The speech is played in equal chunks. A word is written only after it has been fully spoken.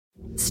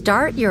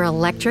Start your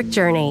electric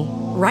journey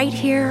right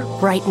here,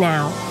 right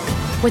now.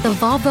 With a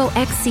Volvo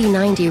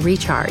XC90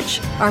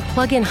 Recharge, our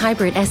plug-in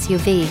hybrid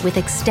SUV with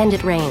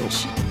extended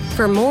range.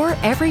 For more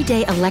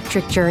everyday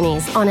electric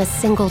journeys on a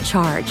single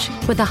charge,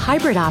 with a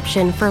hybrid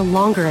option for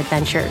longer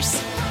adventures.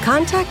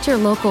 Contact your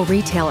local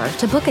retailer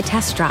to book a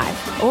test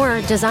drive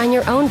or design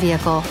your own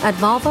vehicle at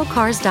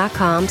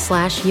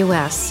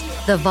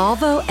volvocars.com/US. The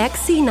Volvo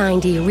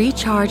XC90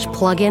 Recharge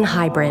Plug-in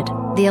Hybrid,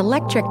 the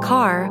electric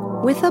car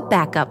with a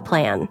backup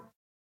plan.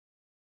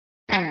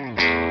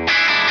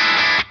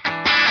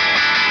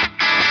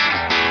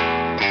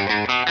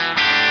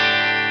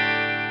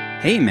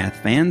 Hey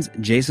math fans,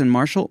 Jason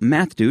Marshall,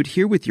 Math Dude,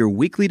 here with your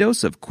weekly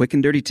dose of quick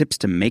and dirty tips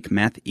to make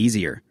math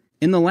easier.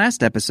 In the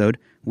last episode,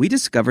 we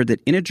discovered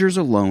that integers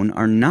alone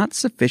are not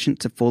sufficient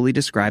to fully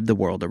describe the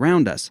world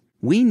around us.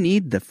 We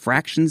need the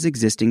fractions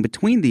existing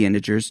between the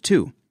integers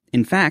too.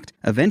 In fact,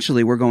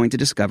 eventually we're going to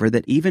discover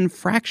that even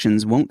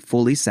fractions won't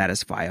fully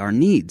satisfy our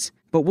needs.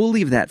 But we'll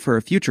leave that for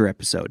a future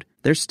episode.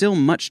 There's still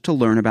much to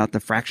learn about the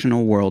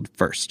fractional world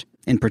first.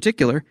 In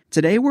particular,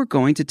 today we're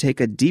going to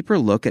take a deeper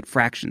look at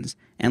fractions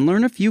and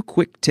learn a few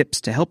quick tips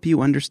to help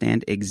you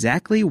understand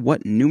exactly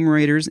what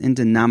numerators and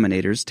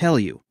denominators tell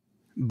you.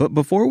 But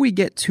before we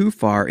get too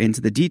far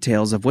into the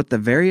details of what the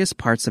various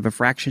parts of a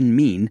fraction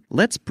mean,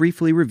 let's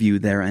briefly review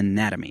their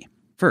anatomy.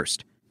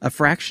 First, a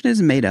fraction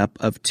is made up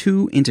of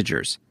two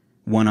integers,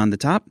 one on the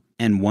top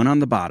and one on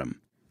the bottom.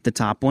 The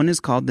top one is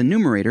called the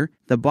numerator,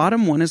 the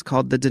bottom one is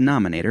called the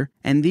denominator,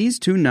 and these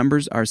two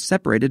numbers are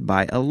separated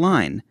by a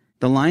line.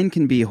 The line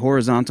can be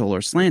horizontal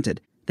or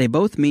slanted. They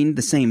both mean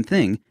the same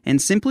thing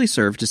and simply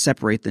serve to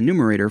separate the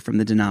numerator from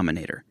the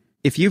denominator.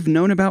 If you've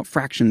known about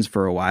fractions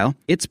for a while,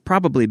 it's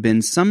probably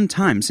been some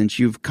time since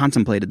you've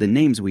contemplated the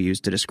names we use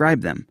to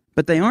describe them.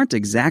 But they aren't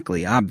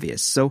exactly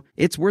obvious, so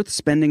it's worth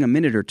spending a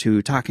minute or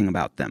two talking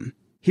about them.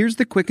 Here's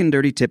the quick and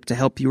dirty tip to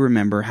help you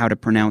remember how to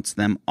pronounce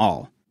them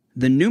all.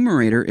 The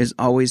numerator is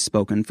always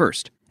spoken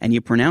first, and you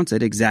pronounce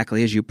it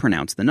exactly as you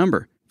pronounce the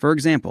number. For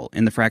example,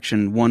 in the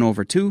fraction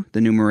 1/2,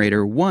 the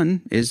numerator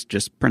 1 is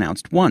just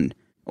pronounced 1.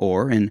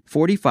 Or in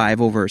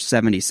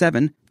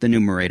 45/77, the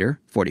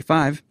numerator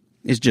 45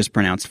 is just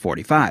pronounced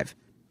 45.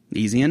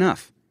 Easy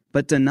enough.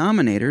 But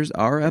denominators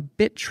are a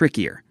bit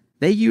trickier.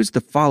 They use the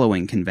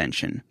following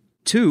convention.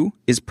 2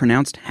 is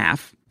pronounced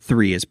half,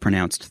 3 is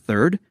pronounced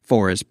third,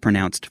 4 is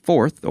pronounced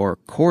fourth or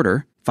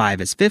quarter,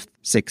 5 is fifth,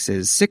 6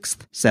 is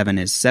sixth, 7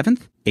 is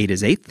seventh, 8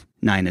 is eighth,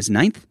 9 is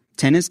ninth,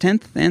 10 is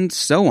tenth, and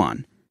so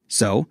on.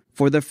 So,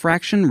 for the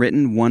fraction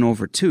written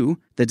 1/2,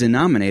 the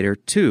denominator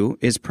 2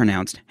 is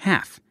pronounced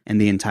half,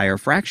 and the entire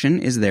fraction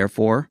is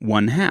therefore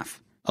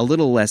 1/2. A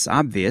little less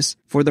obvious,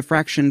 for the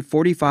fraction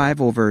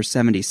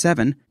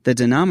 45/77, the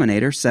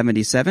denominator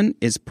 77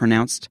 is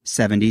pronounced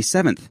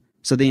 77th,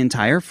 so the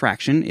entire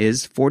fraction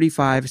is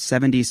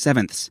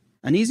 45/77ths.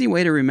 An easy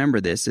way to remember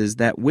this is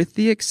that with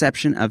the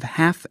exception of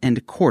half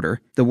and quarter,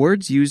 the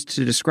words used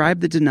to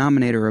describe the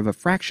denominator of a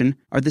fraction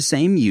are the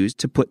same used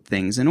to put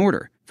things in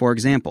order. For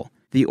example,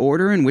 the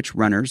order in which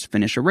runners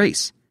finish a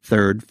race,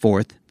 third,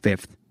 fourth,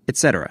 fifth,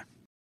 etc.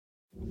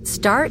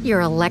 Start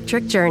your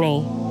electric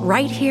journey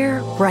right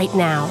here, right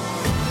now.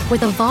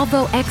 With a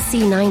Volvo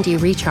XC90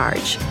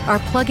 Recharge, our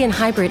plug-in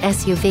hybrid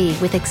SUV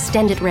with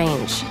extended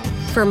range.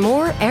 For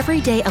more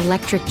everyday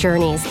electric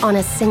journeys on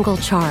a single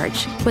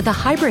charge, with a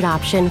hybrid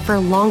option for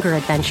longer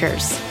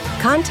adventures.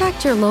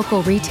 Contact your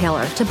local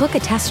retailer to book a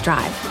test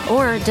drive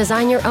or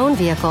design your own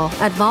vehicle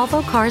at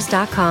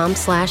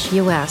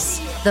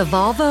volvocars.com/US. The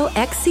Volvo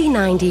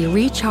XC90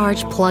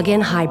 Recharge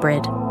Plug-in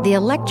Hybrid, the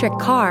electric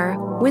car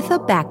with a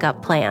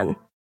backup plan.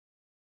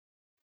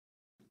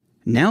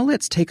 Now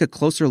let's take a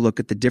closer look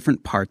at the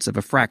different parts of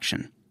a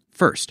fraction.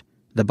 First,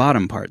 the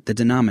bottom part, the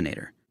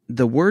denominator.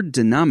 The word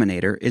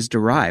denominator is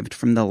derived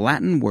from the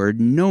Latin word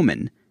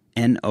nomen,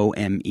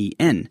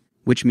 N-O-M-E-N,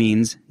 which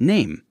means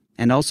name,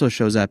 and also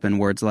shows up in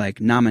words like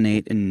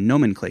nominate and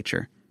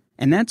nomenclature.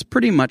 And that's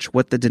pretty much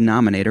what the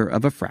denominator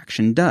of a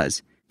fraction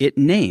does. It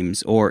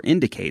names or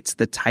indicates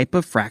the type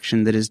of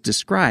fraction that is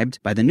described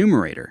by the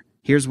numerator.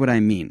 Here's what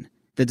I mean.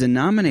 The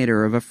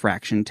denominator of a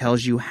fraction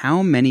tells you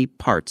how many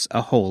parts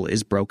a whole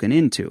is broken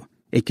into.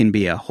 It can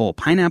be a whole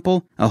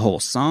pineapple, a whole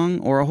song,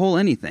 or a whole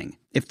anything.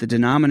 If the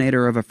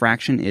denominator of a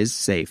fraction is,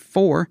 say,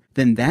 4,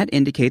 then that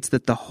indicates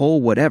that the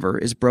whole whatever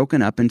is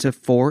broken up into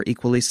 4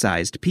 equally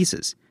sized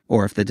pieces.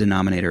 Or if the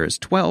denominator is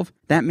 12,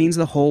 that means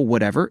the whole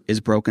whatever is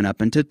broken up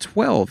into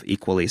 12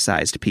 equally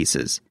sized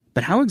pieces.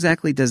 But how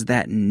exactly does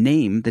that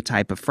name the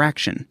type of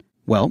fraction?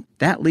 Well,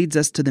 that leads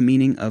us to the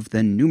meaning of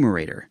the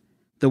numerator.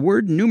 The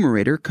word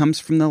numerator comes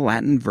from the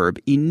Latin verb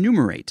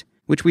enumerate,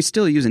 which we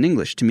still use in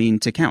English to mean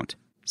to count.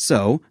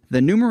 So,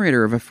 the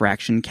numerator of a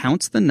fraction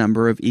counts the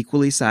number of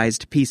equally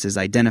sized pieces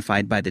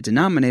identified by the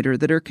denominator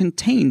that are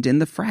contained in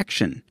the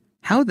fraction.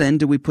 How then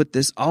do we put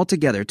this all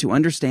together to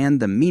understand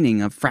the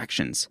meaning of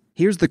fractions?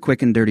 Here's the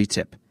quick and dirty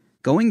tip.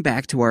 Going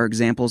back to our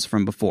examples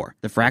from before,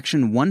 the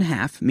fraction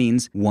 1/2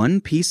 means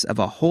one piece of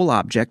a whole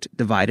object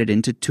divided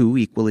into two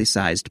equally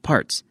sized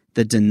parts.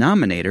 The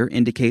denominator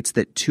indicates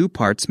that two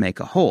parts make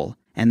a whole,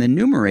 and the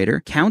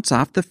numerator counts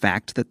off the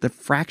fact that the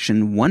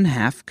fraction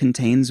 1/2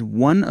 contains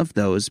one of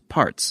those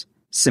parts.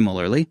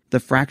 Similarly, the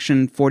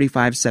fraction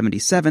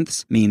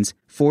 45/77 means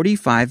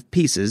 45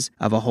 pieces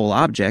of a whole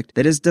object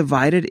that is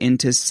divided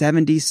into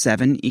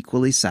 77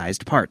 equally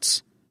sized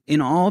parts.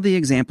 In all the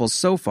examples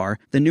so far,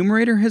 the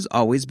numerator has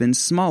always been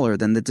smaller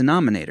than the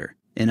denominator.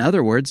 In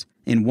other words,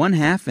 in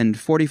 1/2 and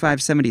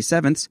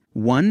 45/77,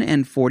 1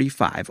 and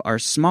 45 are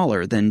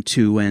smaller than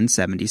 2 and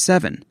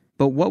 77.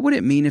 But what would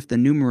it mean if the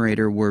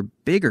numerator were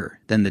bigger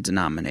than the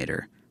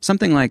denominator?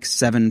 Something like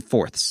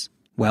 7/4.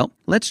 Well,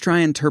 let's try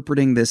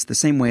interpreting this the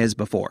same way as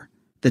before.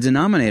 The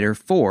denominator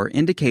 4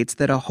 indicates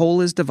that a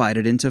whole is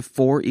divided into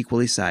 4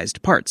 equally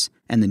sized parts,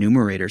 and the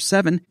numerator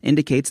 7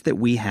 indicates that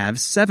we have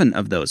 7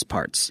 of those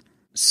parts.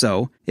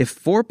 So, if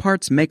 4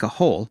 parts make a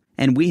whole,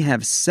 and we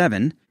have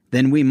 7,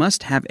 then we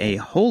must have a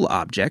whole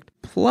object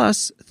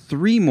plus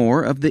 3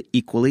 more of the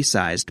equally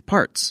sized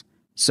parts.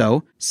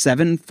 So,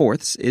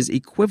 7/4 is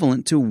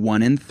equivalent to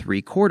 1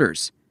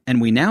 3/4.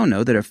 And we now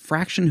know that a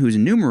fraction whose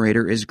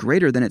numerator is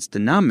greater than its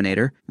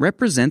denominator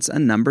represents a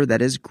number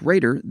that is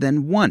greater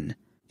than 1.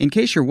 In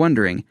case you're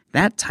wondering,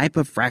 that type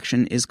of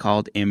fraction is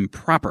called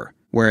improper,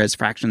 whereas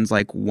fractions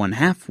like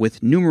 1/2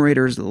 with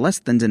numerators less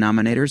than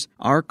denominators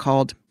are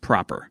called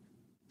proper.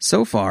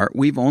 So far,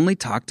 we've only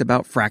talked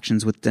about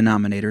fractions with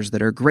denominators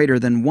that are greater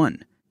than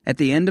 1. At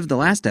the end of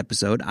the last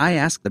episode, I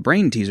asked the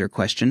brain teaser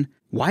question,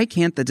 why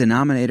can't the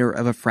denominator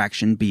of a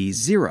fraction be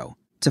 0?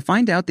 To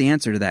find out the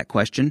answer to that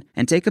question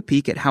and take a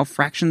peek at how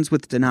fractions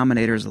with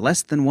denominators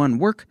less than 1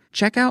 work,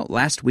 check out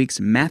last week's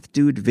Math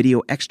Dude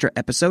Video Extra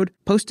episode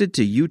posted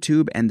to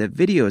YouTube and the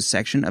videos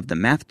section of the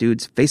Math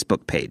Dude's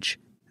Facebook page.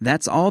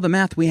 That's all the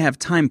math we have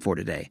time for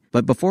today.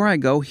 But before I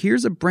go,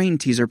 here's a brain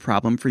teaser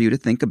problem for you to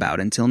think about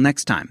until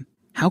next time.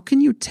 How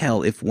can you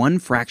tell if one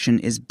fraction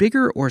is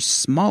bigger or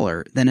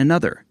smaller than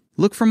another?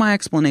 Look for my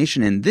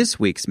explanation in this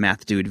week's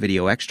Math Dude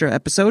Video Extra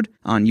episode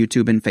on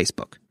YouTube and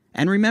Facebook.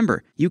 And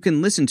remember, you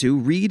can listen to,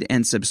 read,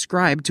 and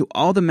subscribe to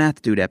all the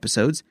Math Dude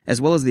episodes, as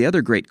well as the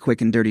other great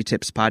Quick and Dirty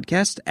Tips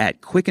podcast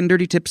at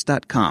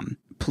quickanddirtytips.com.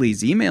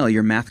 Please email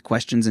your math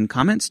questions and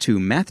comments to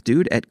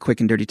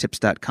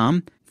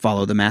mathdude@quickanddirtytips.com.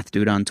 Follow the Math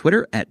Dude on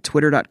Twitter at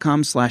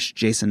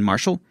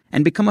twitter.com/JasonMarshall,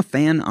 and become a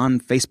fan on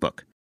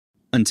Facebook.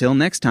 Until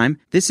next time,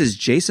 this is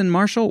Jason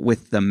Marshall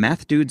with the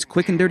Math Dude's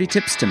Quick and Dirty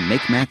Tips to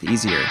make math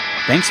easier.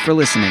 Thanks for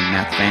listening,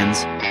 math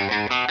fans.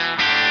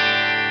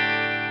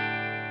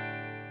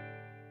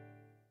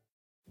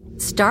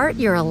 Start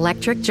your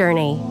electric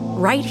journey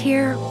right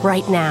here,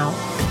 right now.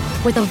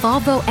 With a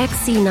Volvo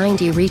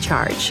XC90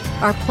 Recharge,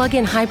 our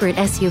plug-in hybrid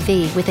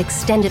SUV with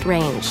extended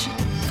range.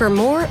 For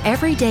more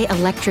everyday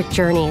electric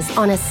journeys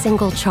on a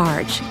single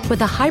charge,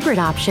 with a hybrid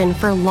option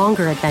for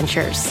longer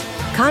adventures.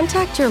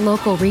 Contact your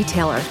local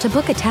retailer to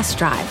book a test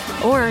drive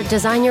or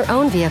design your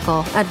own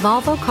vehicle at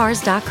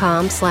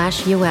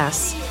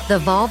volvocars.com/US. The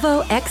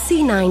Volvo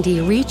XC90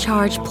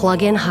 Recharge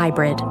plug-in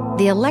hybrid,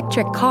 the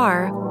electric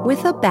car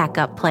with a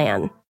backup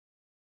plan.